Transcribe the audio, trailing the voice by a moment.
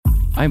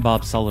I'm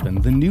Bob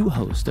Sullivan, the new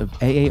host of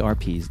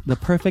AARP's The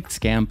Perfect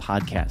Scam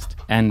podcast.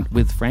 And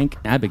with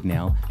Frank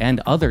Abagnale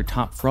and other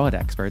top fraud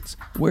experts,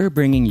 we're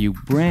bringing you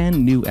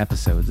brand new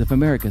episodes of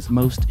America's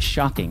most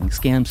shocking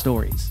scam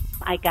stories.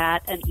 I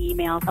got an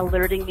email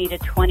alerting me to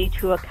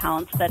 22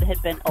 accounts that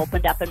had been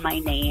opened up in my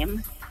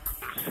name.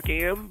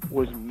 Scam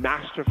was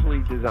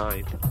masterfully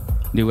designed.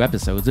 New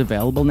episodes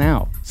available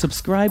now.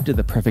 Subscribe to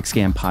the Perfect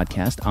Scam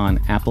podcast on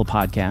Apple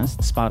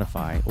Podcasts,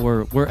 Spotify,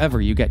 or wherever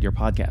you get your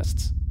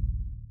podcasts.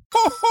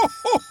 Ho, ho,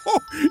 ho, ho.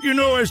 You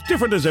know, as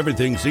different as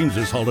everything seems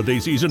this holiday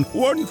season,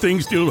 one thing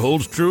still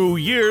holds true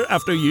year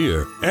after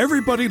year.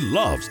 Everybody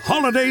loves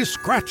holiday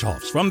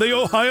scratch-offs from the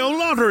Ohio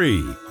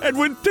Lottery. And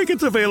with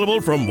tickets available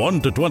from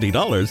 $1 to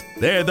 $20,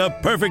 they're the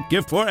perfect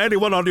gift for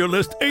anyone on your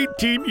list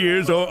 18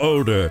 years or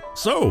older.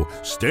 So,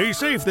 stay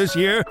safe this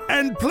year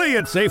and play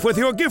it safe with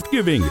your gift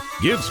giving.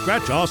 Give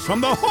scratch-offs from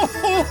the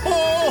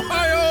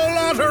Ohio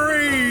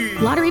Lottery!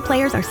 Lottery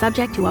players are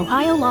subject to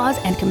Ohio laws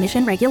and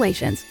commission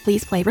regulations.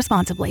 Please play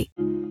responsibly.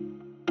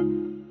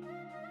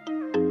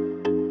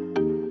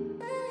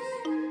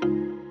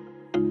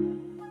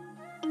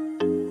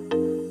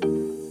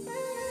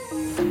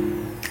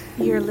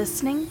 You're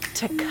listening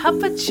to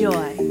Cuppa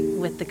Joy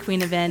with the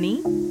Queen of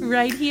Any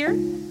right here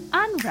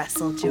on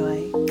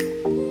WrestleJoy.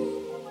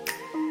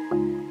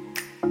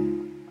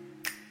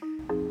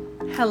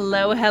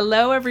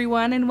 Hello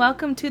everyone, and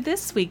welcome to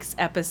this week's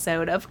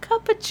episode of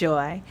Cuppa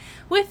Joy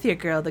with your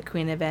girl, the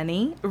Queen of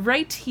Any,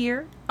 right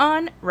here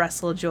on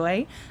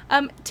WrestleJoy.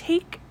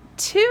 Take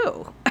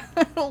 2.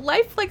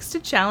 Life likes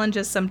to challenge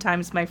us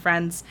sometimes, my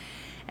friends,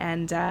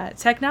 and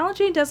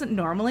technology doesn't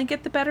normally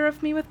get the better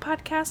of me with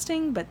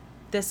podcasting, but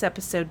this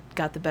episode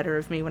got the better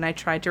of me when I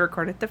tried to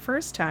record it the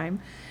first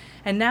time.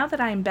 And now that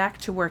I'm back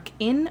to work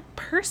in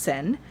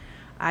person,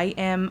 I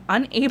am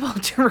unable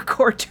to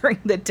record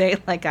during the day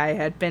like I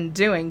had been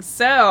doing.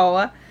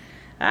 So,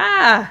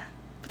 but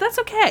that's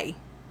okay.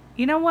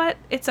 You know what?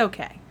 It's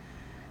okay.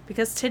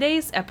 Because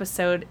today's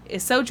episode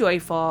is so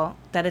joyful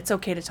that it's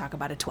okay to talk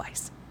about it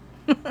twice.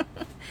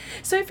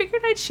 So I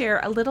figured I'd share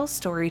a little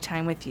story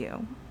time with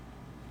you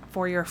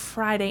for your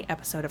Friday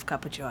episode of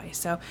Cuppa Joy.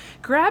 So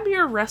grab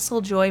your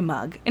WrestleJoy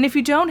mug. And if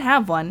you don't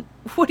have one,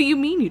 what do you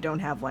mean you don't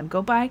have one?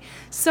 Go buy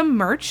some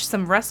merch,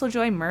 some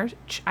WrestleJoy merch.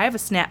 I have a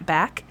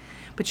snapback,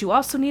 but you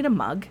also need a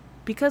mug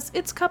because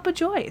it's Cuppa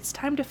Joy. It's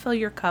time to fill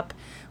your cup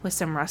with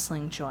some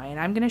wrestling joy. And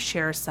I'm going to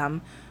share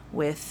some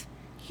with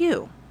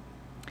you.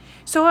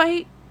 So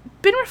I've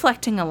been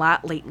reflecting a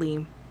lot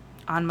lately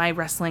on my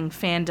wrestling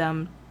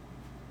fandom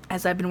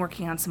as I've been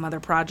working on some other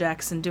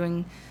projects and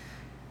doing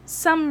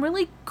some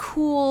really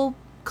cool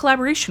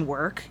collaboration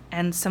work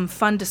and some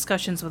fun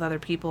discussions with other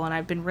people, and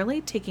I've been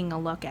really taking a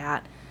look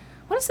at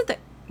what is it that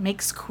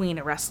makes Queen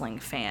a wrestling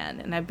fan,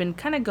 and I've been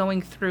kind of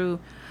going through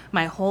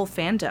my whole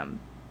fandom.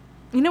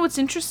 You know what's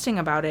interesting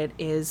about it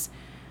is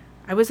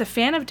I was a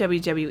fan of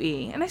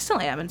WWE, and I still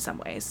am in some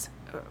ways,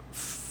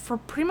 for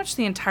pretty much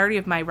the entirety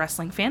of my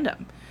wrestling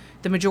fandom,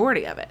 the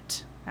majority of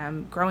it.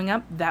 Growing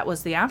up, that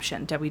was the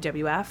option,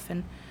 WWF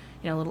and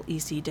a little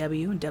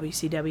ECW and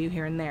WCW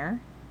here and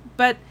there.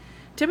 But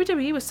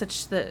WWE was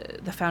such the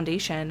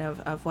foundation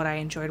of what I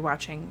enjoyed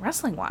watching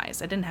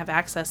wrestling-wise. I didn't have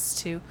access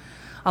to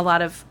a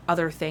lot of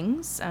other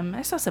things.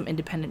 I saw some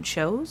independent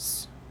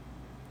shows.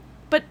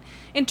 But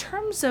in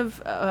terms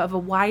of a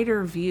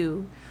wider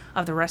view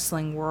of the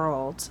wrestling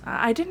world,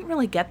 I didn't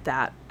really get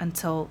that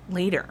until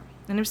later.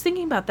 And I was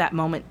thinking about that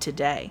moment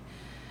today.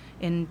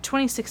 In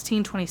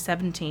 2016,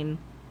 2017,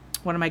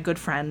 one of my good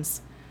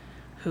friends,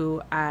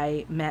 who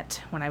I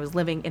met when I was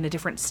living in a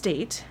different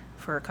state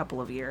for a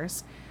couple of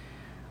years,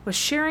 was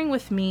sharing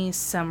with me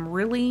some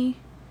really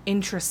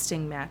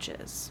interesting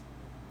matches,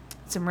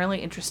 some really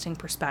interesting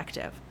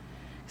perspective.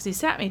 Because he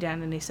sat me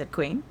down and he said,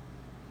 "Queen,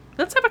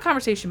 let's have a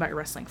conversation about your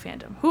wrestling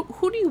fandom.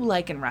 Who do you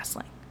like in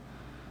wrestling?"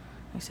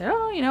 I said,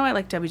 I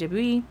like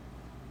WWE.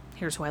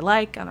 Here's who I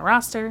like on the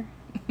roster.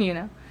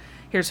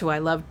 Here's who I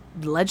love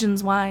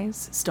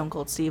legends-wise. Stone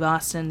Cold Steve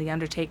Austin, The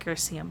Undertaker,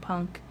 CM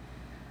Punk,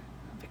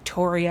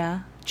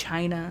 Victoria,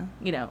 China,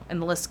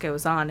 and the list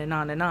goes on and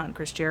on and on.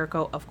 Chris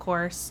Jericho, of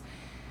course.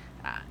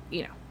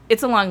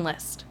 It's a long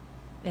list.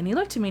 And he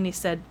looked at me and he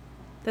said,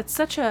 "That's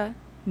such a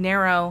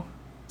narrow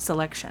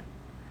selection.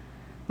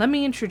 Let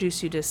me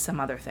introduce you to some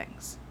other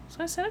things."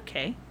 So I said,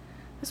 "Okay,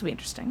 this will be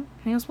interesting."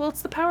 And he goes, "Well,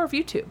 it's the power of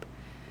YouTube.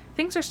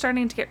 Things are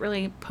starting to get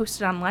really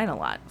posted online a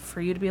lot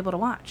for you to be able to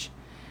watch.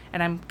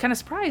 And I'm kind of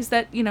surprised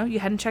that, you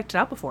hadn't checked it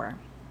out before."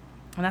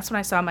 And that's when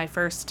I saw my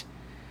first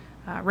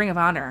Ring of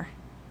Honor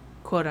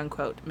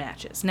quote-unquote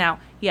matches. Now,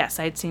 yes,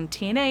 I'd seen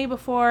TNA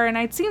before, and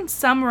I'd seen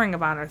some Ring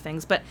of Honor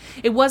things, but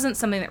it wasn't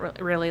something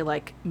that really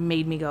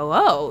made me go,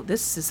 "Oh,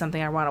 this is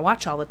something I want to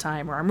watch all the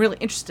time," or "I'm really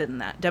interested in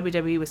that."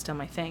 WWE was still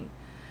my thing.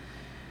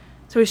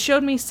 So he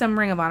showed me some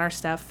Ring of Honor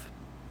stuff,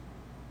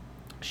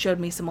 showed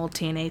me some old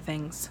TNA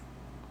things,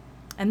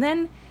 and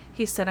then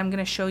he said, "I'm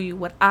going to show you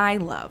what I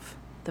love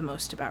the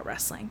most about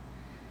wrestling."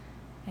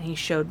 And he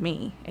showed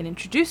me and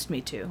introduced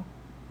me to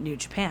New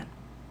Japan.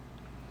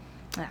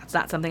 That's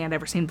not something I'd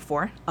ever seen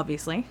before,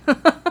 obviously.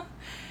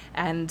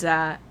 And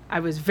I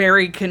was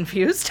very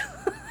confused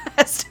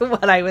as to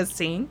what I was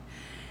seeing.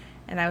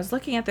 And I was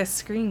looking at this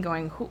screen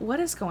going, what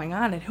is going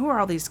on? And who are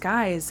all these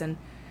guys? And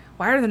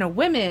why are there no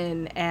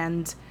women?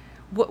 And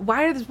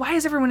why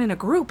is everyone in a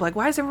group? Like,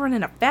 why is everyone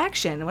in a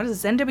faction? What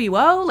is this,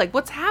 NWO? Like,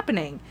 what's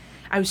happening?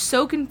 I was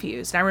so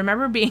confused. And I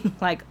remember being,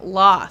 like,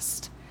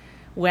 lost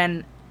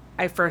when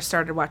I first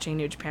started watching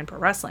New Japan Pro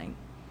Wrestling.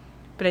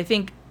 But I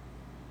think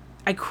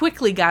I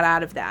quickly got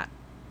out of that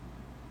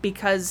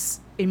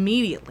because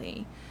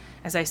immediately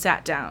as I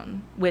sat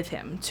down with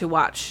him to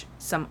watch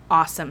some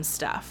awesome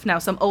stuff. Now,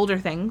 some older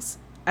things,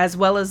 as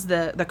well as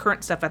the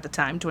current stuff at the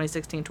time,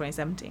 2016,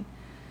 2017.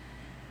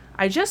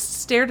 I just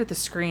stared at the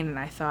screen and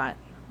I thought,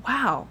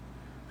 wow,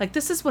 like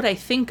this is what I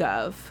think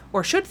of,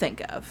 or should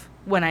think of,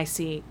 when I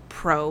see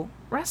pro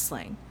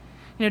wrestling.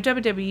 You know,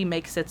 WWE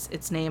makes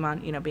its name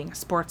on, you know, being a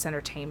sports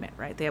entertainment,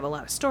 right? They have a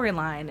lot of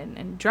storyline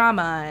and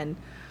drama and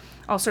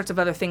all sorts of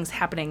other things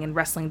happening, and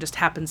wrestling just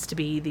happens to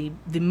be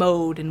the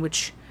mode in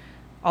which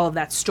all of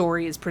that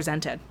story is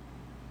presented.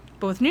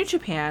 But with New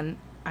Japan,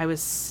 I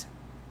was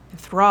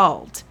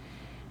enthralled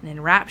and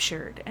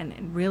enraptured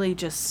and really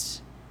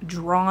just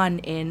drawn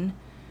in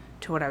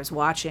to what I was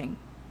watching.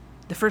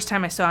 The first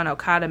time I saw an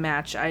Okada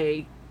match,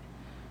 I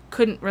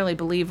couldn't really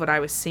believe what I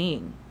was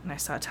seeing. And I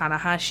saw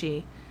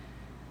Tanahashi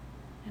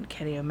and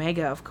Kenny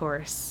Omega, of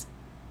course,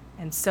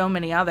 and so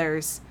many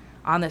others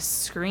on the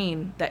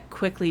screen that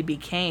quickly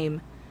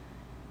became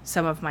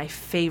some of my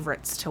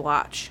favorites to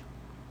watch.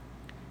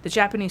 The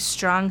Japanese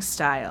strong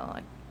style,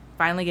 like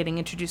finally getting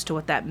introduced to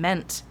what that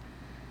meant,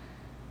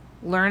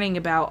 learning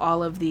about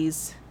all of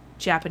these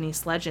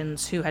Japanese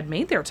legends who had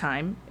made their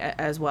time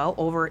as well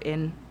over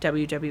in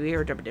WWE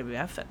or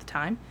WWF at the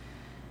time,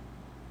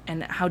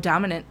 and how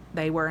dominant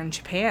they were in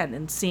Japan,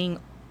 and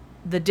seeing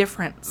the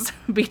difference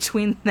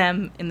between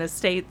them in the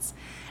States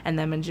and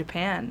them in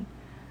Japan.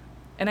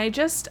 And I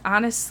just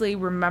honestly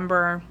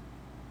remember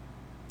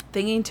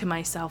thinking to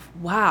myself,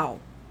 wow,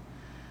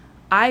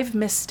 I've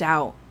missed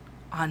out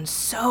on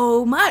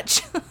so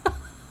much.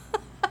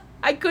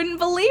 I couldn't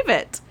believe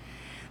it.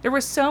 There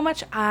was so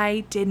much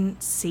I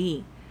didn't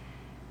see,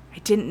 I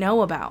didn't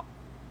know about.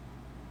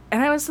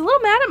 And I was a little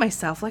mad at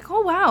myself, like,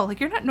 oh wow, like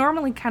you're not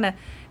normally kind of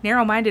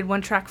narrow-minded,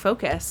 one-track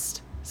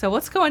focused. So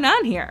what's going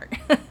on here?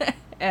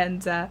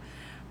 And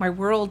my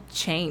world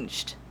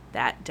changed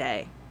that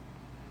day.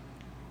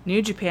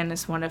 New Japan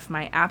is one of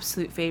my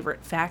absolute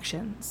favorite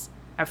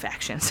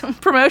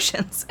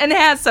promotions, and it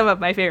has some of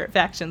my favorite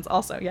factions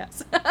also,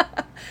 yes.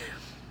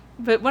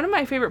 But one of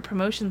my favorite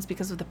promotions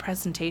because of the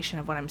presentation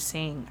of what I'm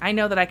seeing. I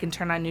know that I can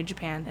turn on New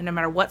Japan, and no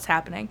matter what's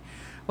happening,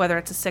 whether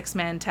it's a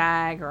 6-man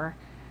tag or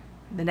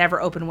the never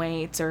open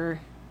weights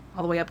or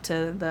all the way up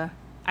to the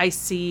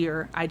IC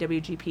or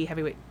IWGP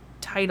heavyweight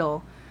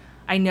title,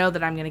 I know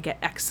that I'm going to get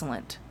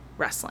excellent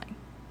wrestling.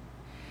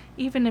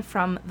 Even if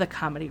from the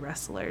comedy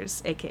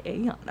wrestlers, aka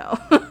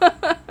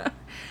Yano.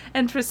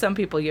 And for some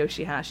people,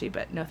 Yoshihashi,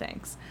 but no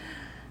thanks.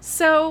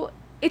 So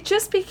it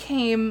just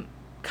became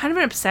kind of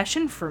an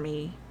obsession for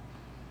me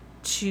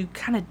to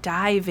kind of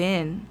dive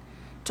in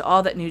to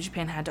all that New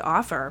Japan had to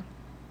offer.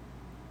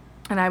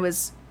 And I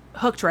was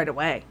hooked right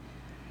away.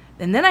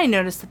 And then I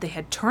noticed that they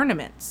had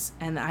tournaments,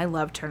 and I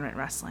love tournament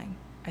wrestling.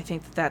 I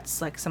think that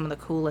that's like some of the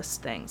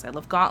coolest things. I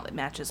love gauntlet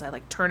matches. I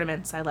like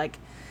tournaments. I like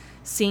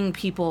seeing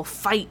people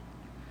fight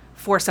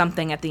for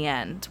something at the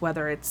end,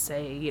 whether it's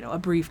a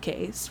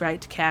briefcase,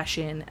 right, to cash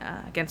in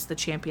against the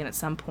champion at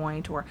some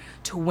point, or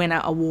to win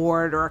an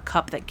award or a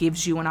cup that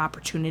gives you an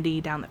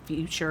opportunity down the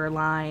future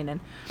line.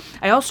 And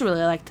I also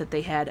really liked that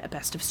they had a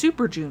Best of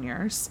Super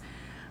Juniors,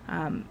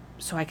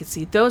 so I could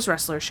see those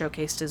wrestlers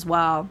showcased as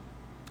well,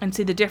 and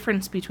see the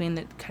difference between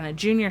the kind of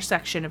junior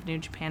section of New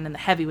Japan and the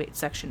heavyweight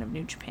section of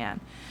New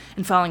Japan,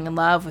 and falling in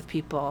love with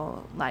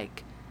people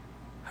like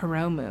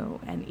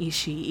Hiromu and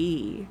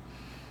Ishii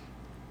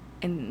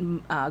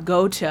and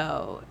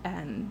Goto,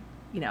 and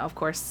of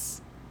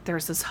course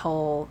there's this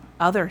whole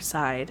other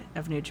side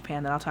of New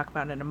Japan that I'll talk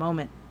about in a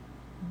moment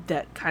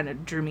that kind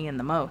of drew me in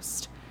the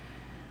most,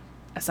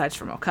 aside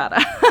from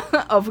Okada,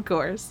 of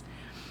course.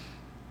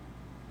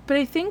 But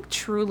I think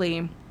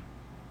truly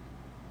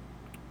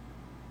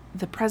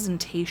the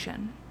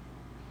presentation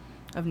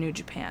of New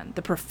Japan,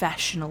 the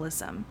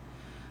professionalism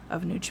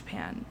of New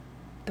Japan,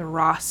 the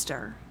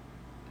roster,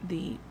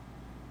 the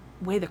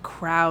way the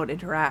crowd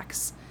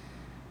interacts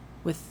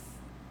with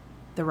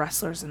the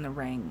wrestlers in the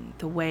ring,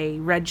 the way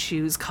Red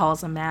Shoes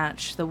calls a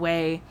match, the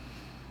way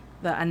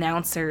the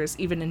announcers,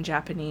 even in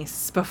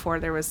Japanese, before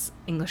there was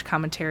English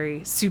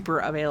commentary super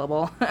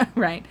available,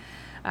 right,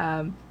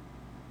 I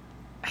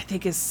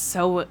think is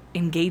so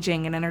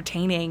engaging and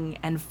entertaining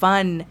and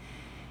fun,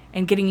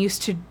 and getting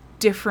used to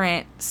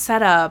different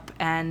setup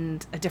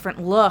and a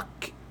different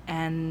look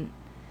and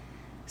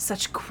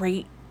such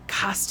great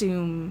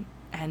costume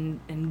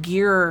and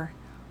gear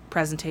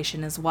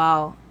presentation as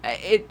well.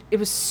 It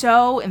was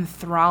so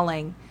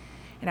enthralling,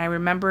 and I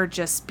remember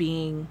just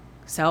being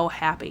so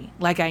happy,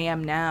 like I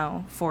am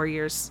now 4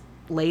 years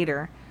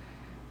later,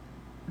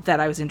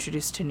 that I was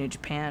introduced to New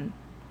Japan.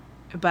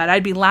 But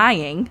I'd be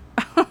lying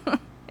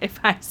if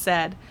I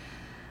said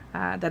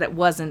that it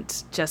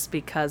wasn't just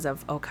because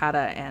of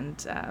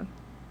Okada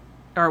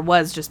or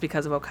was just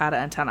because of Okada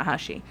and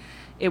Tanahashi.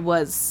 It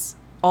was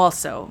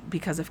also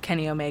because of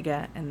Kenny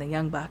Omega and the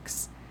Young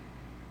Bucks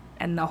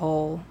and the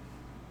whole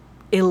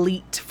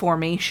elite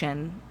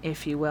formation,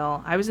 if you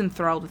will. I was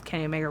enthralled with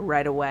Kenny Omega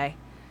right away.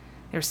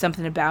 There's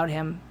something about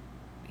him.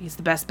 He's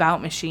the best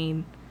bout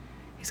machine.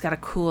 He's got a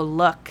cool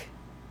look.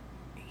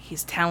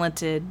 He's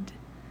talented.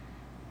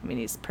 I mean,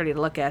 he's pretty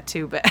to look at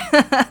too, but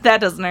that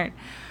doesn't hurt.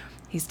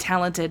 He's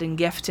talented and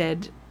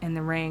gifted in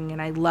the ring,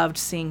 and I loved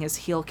seeing his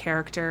heel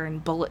character in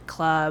Bullet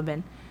Club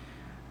and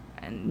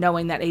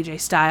knowing that AJ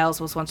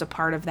Styles was once a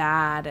part of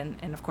that,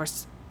 and of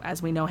course,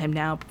 as we know him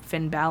now,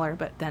 Finn Balor,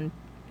 but then,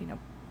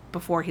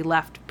 before he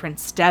left,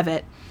 Prince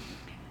Devitt.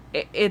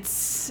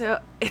 It's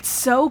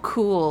so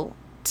cool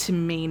to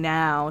me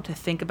now to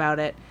think about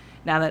it,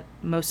 now that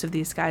most of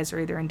these guys are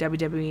either in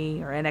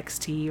WWE or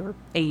NXT or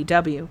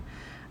AEW.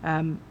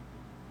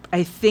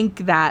 I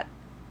think that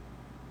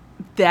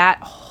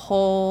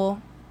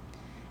whole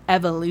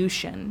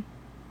evolution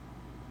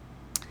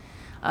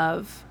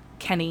of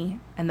Kenny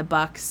and the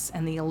Bucks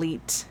and the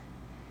Elite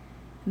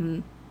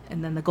and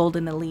then the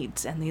Golden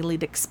Elite and the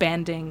Elite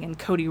expanding and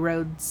Cody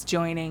Rhodes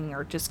joining,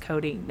 or just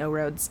Cody, no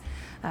Rhodes,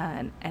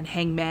 and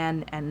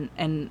Hangman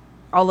and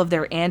all of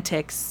their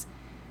antics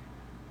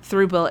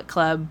through Bullet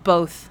Club,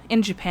 both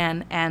in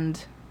Japan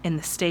and in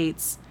the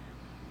States,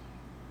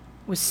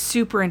 was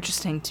super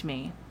interesting to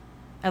me.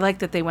 I like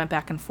that they went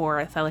back and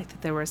forth. I like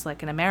that there was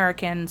like an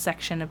American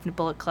section of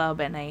Bullet Club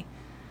and a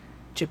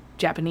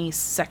Japanese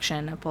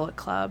section of Bullet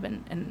Club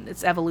and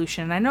its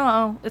evolution. And I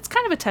know it's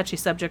kind of a touchy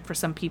subject for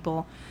some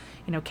people,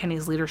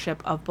 Kenny's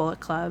leadership of Bullet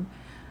Club.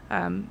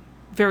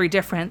 Very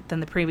different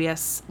than the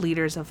previous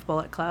leaders of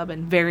Bullet Club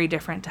and very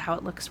different to how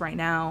it looks right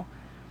now.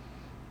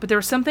 But there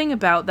was something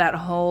about that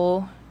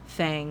whole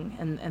thing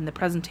and the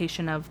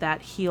presentation of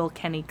that heel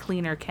Kenny,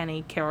 cleaner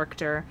Kenny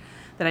character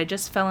that I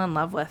just fell in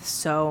love with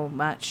so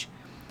much.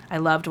 I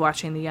loved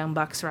watching the Young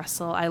Bucks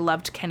wrestle. I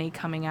loved Kenny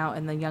coming out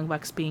and the Young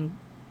Bucks being,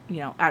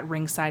 at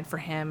ringside for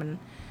him. And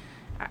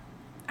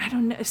I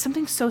don't know,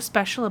 something so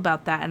special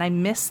about that. And I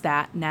miss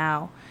that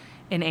now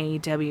in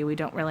AEW. We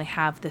don't really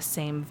have the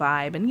same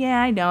vibe. And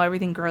yeah, I know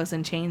everything grows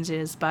and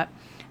changes, but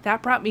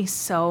that brought me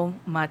so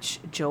much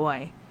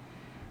joy.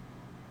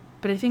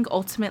 But I think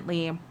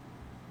ultimately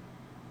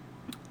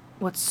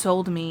what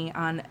sold me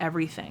on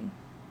everything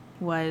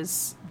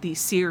was the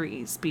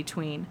series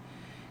between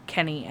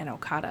Kenny and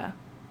Okada.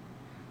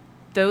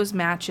 Those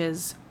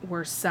matches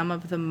were one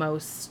of the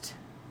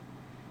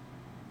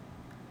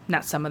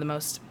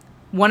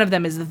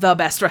them is the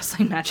best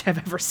wrestling match I've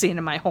ever seen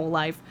in my whole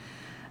life.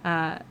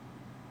 But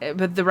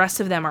the rest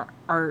of them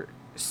are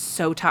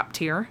so top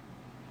tier.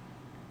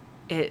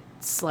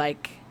 It's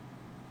like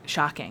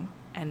shocking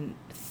and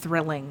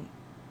thrilling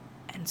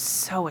and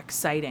so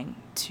exciting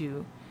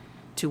to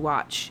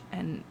watch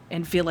and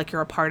feel like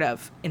you're a part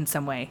of in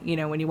some way.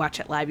 When you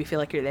watch it live, you feel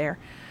like you're there.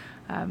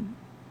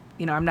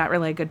 I'm not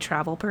really a good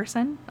travel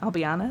person, I'll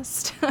be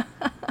honest.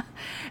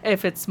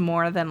 If it's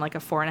more than like a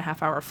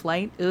 4.5 hour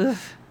flight,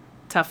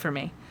 tough for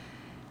me.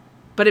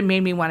 But it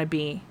made me want to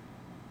be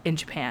in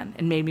Japan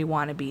and made me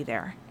want to be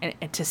there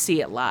and to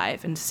see it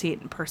live and to see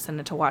it in person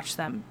and to watch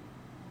them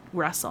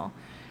wrestle.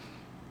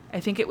 I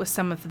think it was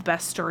some of the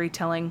best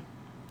storytelling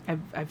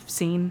I've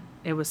seen.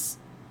 It was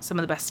some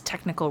of the best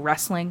technical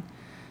wrestling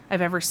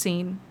I've ever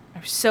seen. I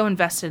was so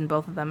invested in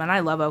both of them, and I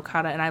love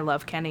Okada and I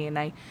love Kenny, and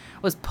I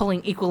was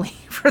pulling equally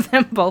for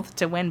them both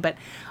to win, but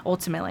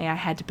ultimately I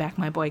had to back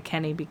my boy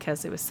Kenny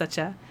because it was such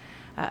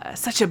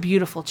a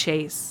beautiful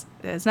chase.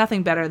 There's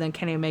nothing better than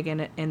Kenny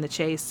Omega in the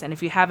chase, and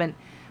if you haven't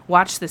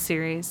watched the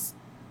series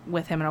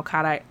with him and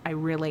Okada, I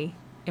really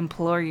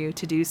implore you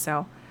to do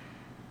so.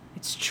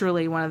 It's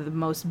truly one of the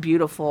most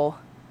beautiful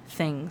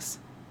things,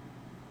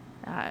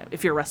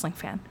 if you're a wrestling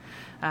fan,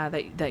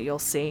 that you'll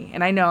see.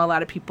 And I know a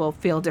lot of people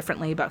feel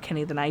differently about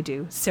Kenny than I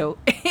do, so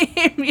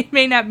it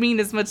may not mean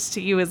as much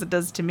to you as it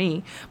does to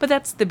me, but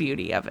that's the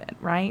beauty of it,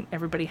 right?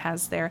 Everybody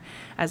has their,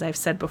 as I've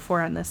said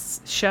before on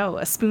this show,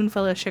 a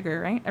spoonful of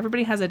sugar, right?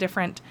 Everybody has a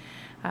different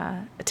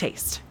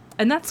taste,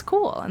 and that's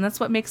cool, and that's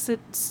what makes it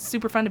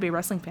super fun to be a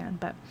wrestling fan.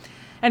 But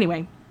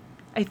anyway,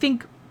 I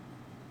think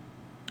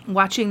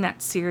watching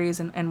that series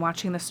and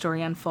watching the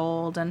story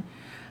unfold, and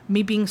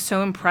me being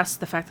so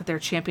impressed the fact that their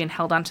champion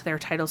held on to their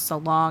titles so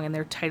long, and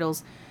their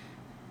titles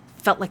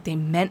felt like they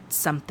meant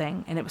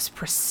something, and it was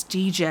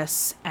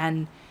prestigious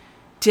and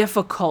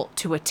difficult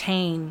to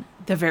attain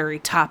the very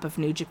top of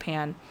New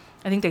Japan.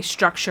 I think they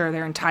structure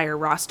their entire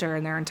roster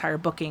and their entire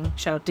booking,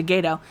 shout out to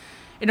Gato,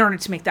 in order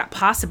to make that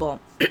possible.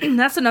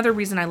 That's another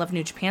reason I love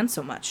New Japan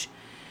so much.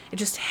 It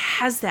just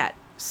has that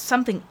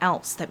something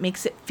else that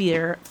makes it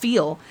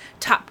feel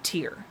top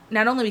tier.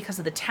 Not only because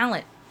of the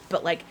talent,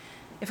 but like,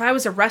 if I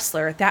was a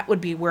wrestler, that would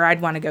be where I'd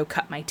want to go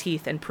cut my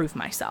teeth and prove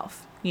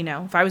myself.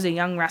 If I was a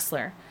young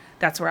wrestler,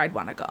 that's where I'd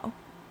want to go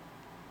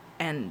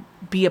and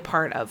be a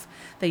part of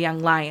the Young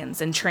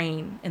Lions and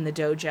train in the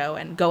dojo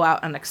and go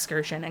out on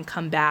excursion and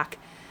come back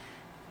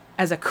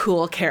as a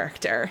cool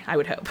character, I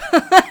would hope,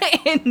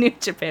 in New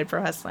Japan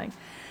Pro Wrestling.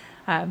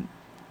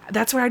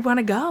 That's where I'd want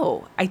to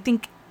go. I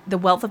think the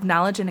wealth of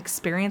knowledge and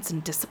experience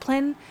and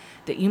discipline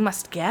that you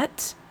must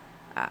get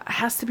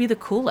has to be the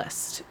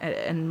coolest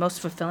and most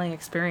fulfilling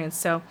experience.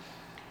 So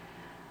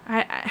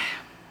I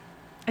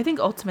think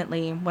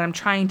ultimately what I'm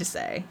trying to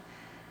say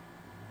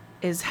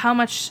is how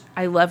much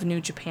I love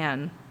New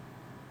Japan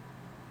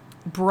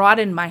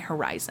broadened my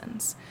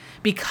horizons.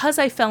 Because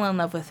I fell in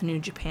love with New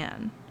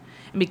Japan,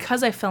 and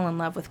because I fell in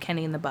love with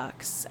Kenny and the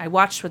Bucks, I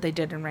watched what they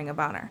did in Ring of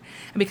Honor.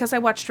 And because I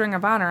watched Ring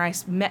of Honor, I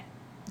met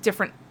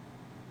different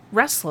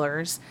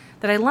wrestlers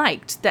that I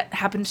liked that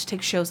happened to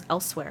take shows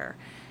elsewhere.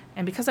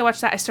 And because I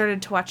watched that, I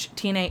started to watch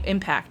TNA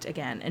Impact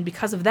again. And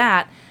because of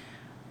that,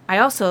 I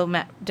also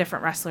met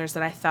different wrestlers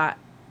that I thought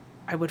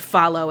I would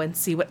follow and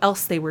see what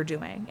else they were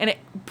doing. And it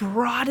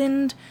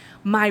broadened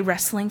my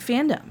wrestling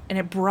fandom, and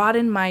it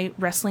broadened my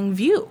wrestling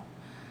view.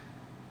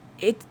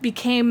 It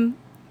became,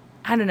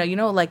 I don't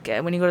know, like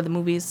when you go to the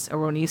movies,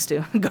 or when you used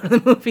to go to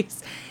the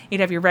movies,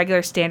 you'd have your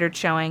regular standard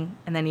showing,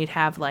 and then you'd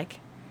have like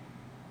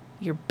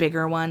your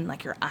bigger one,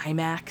 like your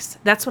IMAX.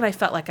 That's what I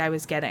felt like I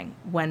was getting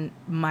when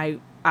my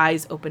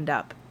eyes opened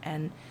up.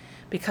 And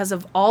because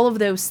of all of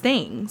those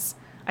things,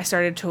 I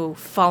started to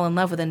fall in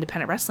love with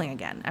independent wrestling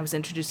again. I was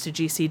introduced to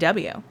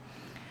GCW.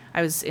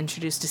 I was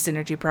introduced to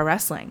Synergy Pro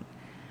Wrestling.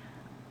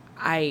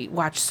 I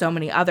watched so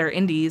many other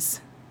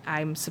indies.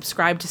 I'm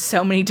subscribed to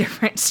so many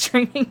different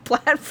streaming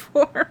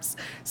platforms.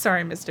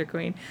 Sorry, Mr.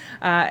 Queen.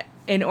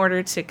 In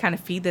order to kind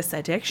of feed this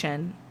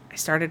addiction, I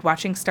started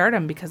watching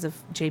Stardom because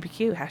of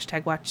JPQ,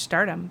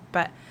 #WatchStardom.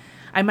 But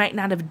I might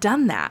not have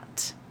done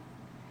that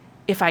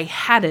if I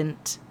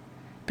hadn't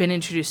been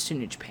introduced to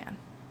New Japan.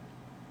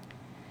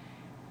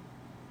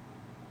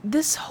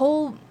 This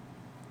whole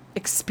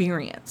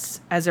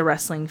experience as a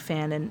wrestling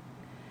fan, and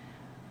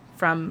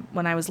from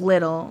when I was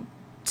little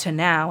to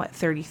now at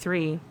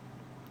 33,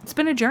 it's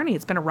been a journey.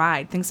 It's been a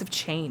ride. Things have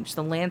changed.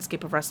 The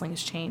landscape of wrestling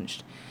has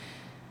changed.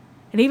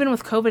 And even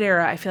with COVID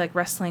era, I feel like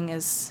wrestling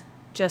is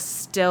just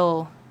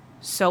still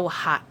so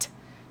hot.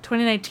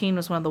 2019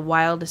 was one of the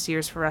wildest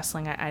years for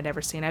wrestling I'd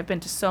ever seen. I've been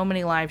to so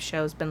many live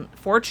shows, been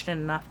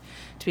fortunate enough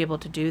to be able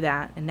to do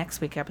that. And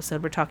next week's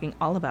episode, we're talking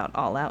all about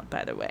All Out,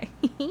 by the way.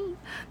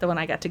 The one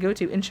I got to go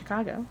to in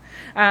Chicago.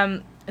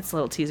 It's a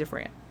little teaser for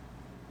you.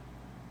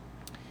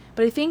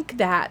 But I think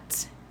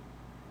that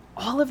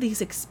all of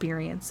these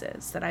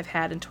experiences that I've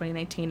had in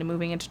 2019 and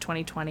moving into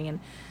 2020 and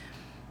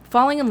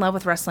falling in love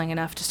with wrestling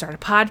enough to start a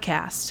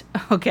podcast,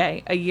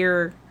 a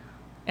year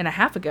and a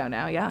half ago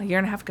now, a year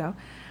and a half ago,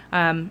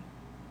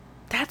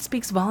 that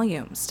speaks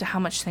volumes to how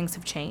much things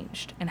have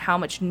changed and how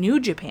much New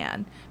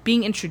Japan,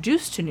 being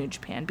introduced to New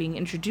Japan, being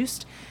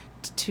introduced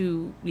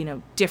to,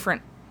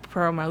 different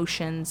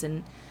promotions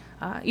and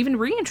even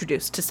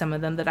reintroduced to some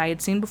of them that I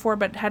had seen before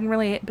but hadn't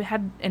really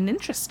had an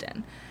interest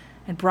in.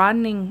 And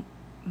broadening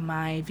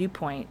my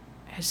viewpoint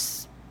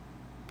has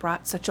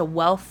brought such a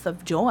wealth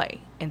of joy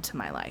into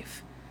my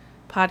life.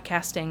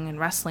 Podcasting and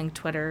wrestling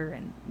Twitter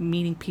and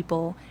meeting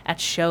people at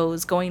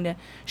shows, going to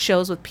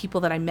shows with people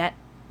that I met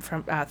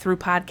from through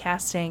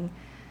podcasting,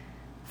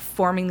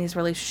 forming these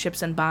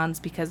relationships and bonds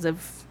because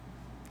of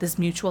this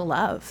mutual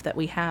love that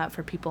we have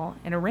for people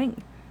in a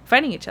ring,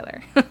 fighting each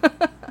other.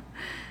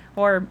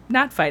 Or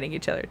not fighting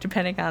each other,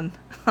 depending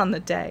on the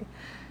day.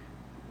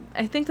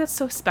 I think that's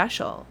so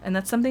special, and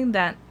that's something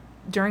that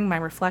during my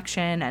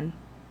reflection and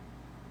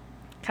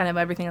kind of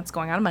everything that's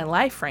going on in my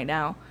life right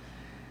now,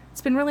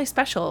 it's been really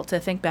special to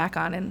think back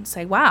on and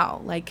say,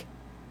 wow, like,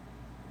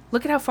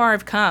 look at how far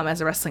I've come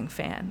as a wrestling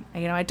fan.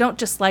 I don't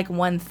just like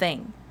one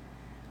thing.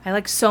 I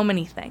like so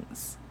many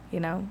things,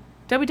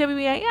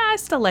 WWE, I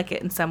still like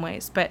it in some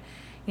ways, but,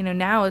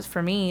 now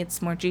for me, it's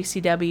more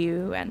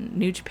GCW and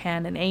New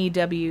Japan and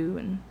AEW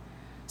and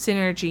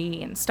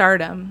Synergy and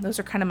Stardom. Those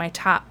are kind of my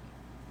top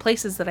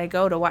places that I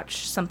go to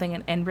watch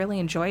something and really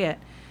enjoy it.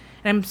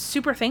 And I'm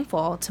super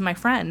thankful to my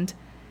friend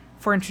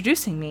for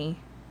introducing me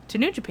to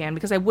New Japan,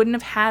 because I wouldn't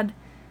have had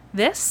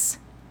this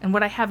and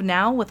what I have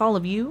now with all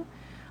of you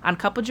on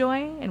Cuppa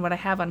Joy and what I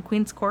have on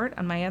Queen's Court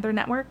on my other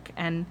network,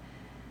 and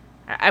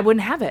I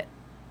wouldn't have it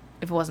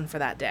if it wasn't for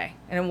that day,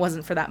 and it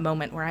wasn't for that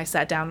moment where I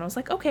sat down and I was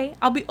like, okay,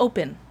 I'll be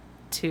open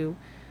to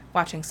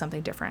watching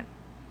something different.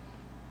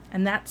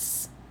 And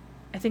that's,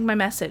 I think, my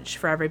message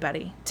for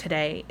everybody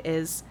today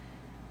is,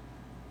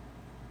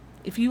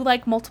 if you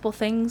like multiple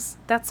things,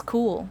 that's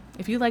cool.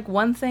 If you like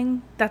one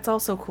thing, that's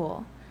also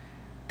cool.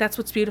 That's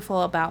what's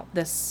beautiful about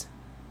this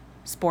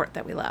sport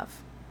that we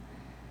love.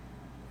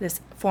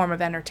 This form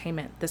of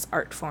entertainment, this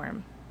art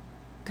form.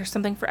 There's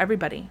something for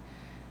everybody.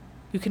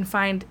 You can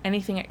find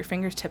anything at your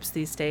fingertips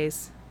these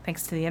days,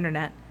 thanks to the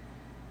internet,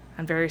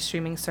 on various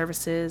streaming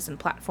services and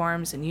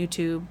platforms and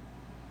YouTube,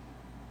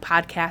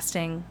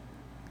 podcasting.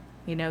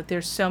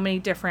 There's so many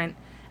different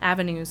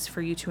avenues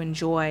for you to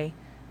enjoy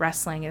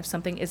wrestling. If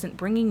something isn't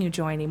bringing you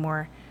joy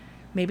anymore,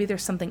 maybe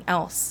there's something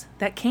else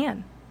that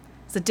can,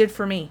 as it did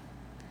for me,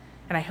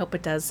 and I hope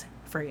it does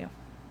for you.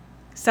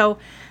 So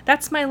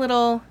that's my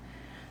little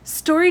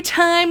story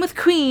time with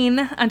Queen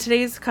on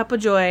today's Cup of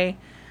Joy.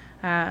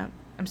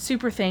 I'm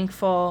super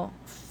thankful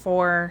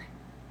for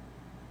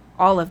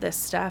all of this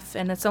stuff,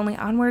 and it's only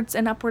onwards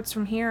and upwards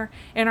from here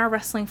in our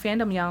wrestling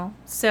fandom, y'all.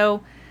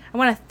 So I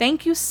want to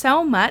thank you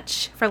so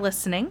much for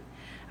listening.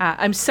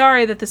 I'm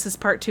sorry that this is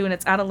part 2 and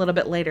it's out a little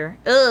bit later.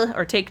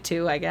 Or take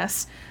 2, I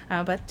guess.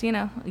 But, you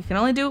can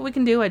only do what we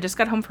can do. I just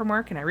got home from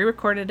work and I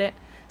re-recorded it,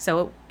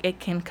 so it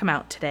can come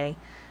out today.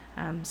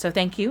 So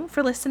thank you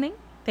for listening.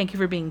 Thank you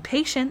for being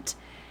patient.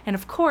 And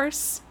of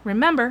course,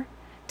 remember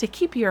to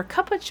keep your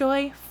cup of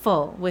joy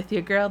full with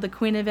your girl, the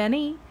Queen of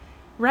NE,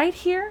 right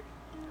here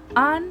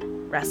on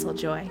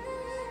WrestleJoy.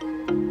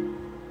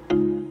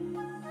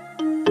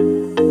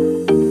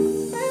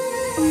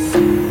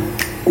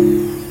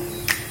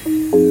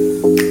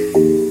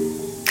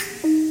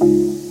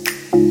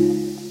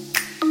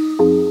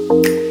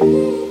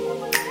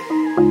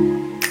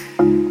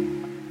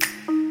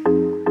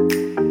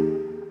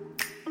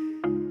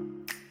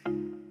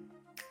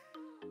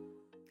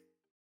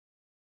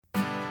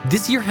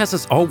 This year has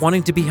us all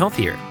wanting to be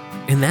healthier,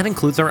 and that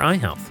includes our eye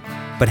health.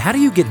 But how do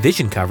you get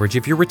vision coverage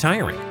if you're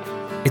retiring?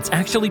 It's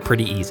actually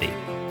pretty easy.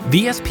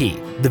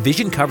 VSP, the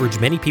vision coverage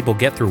many people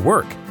get through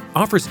work,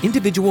 offers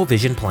individual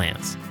vision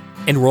plans.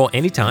 Enroll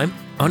anytime,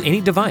 on any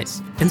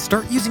device, and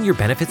start using your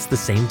benefits the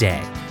same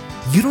day.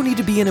 You don't need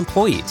to be an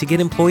employee to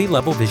get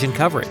employee-level vision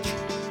coverage.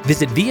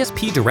 Visit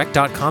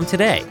VSPdirect.com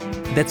today.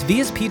 That's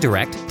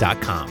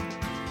VSPdirect.com.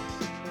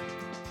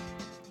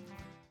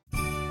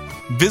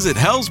 Visit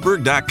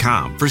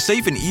Hellsberg.com for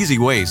safe and easy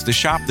ways to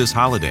shop this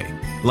holiday,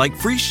 like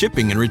free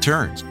shipping and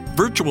returns,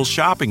 virtual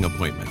shopping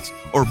appointments,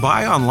 or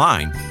buy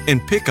online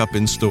and pick up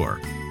in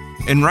store.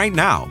 And right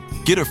now,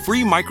 get a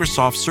free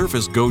Microsoft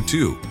Surface Go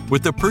 2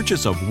 with the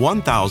purchase of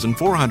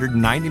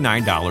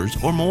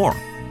 $1,499 or more.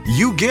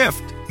 You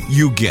gift,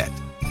 you get.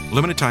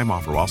 Limited time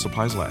offer while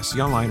supplies last. See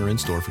online or in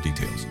store for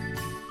details.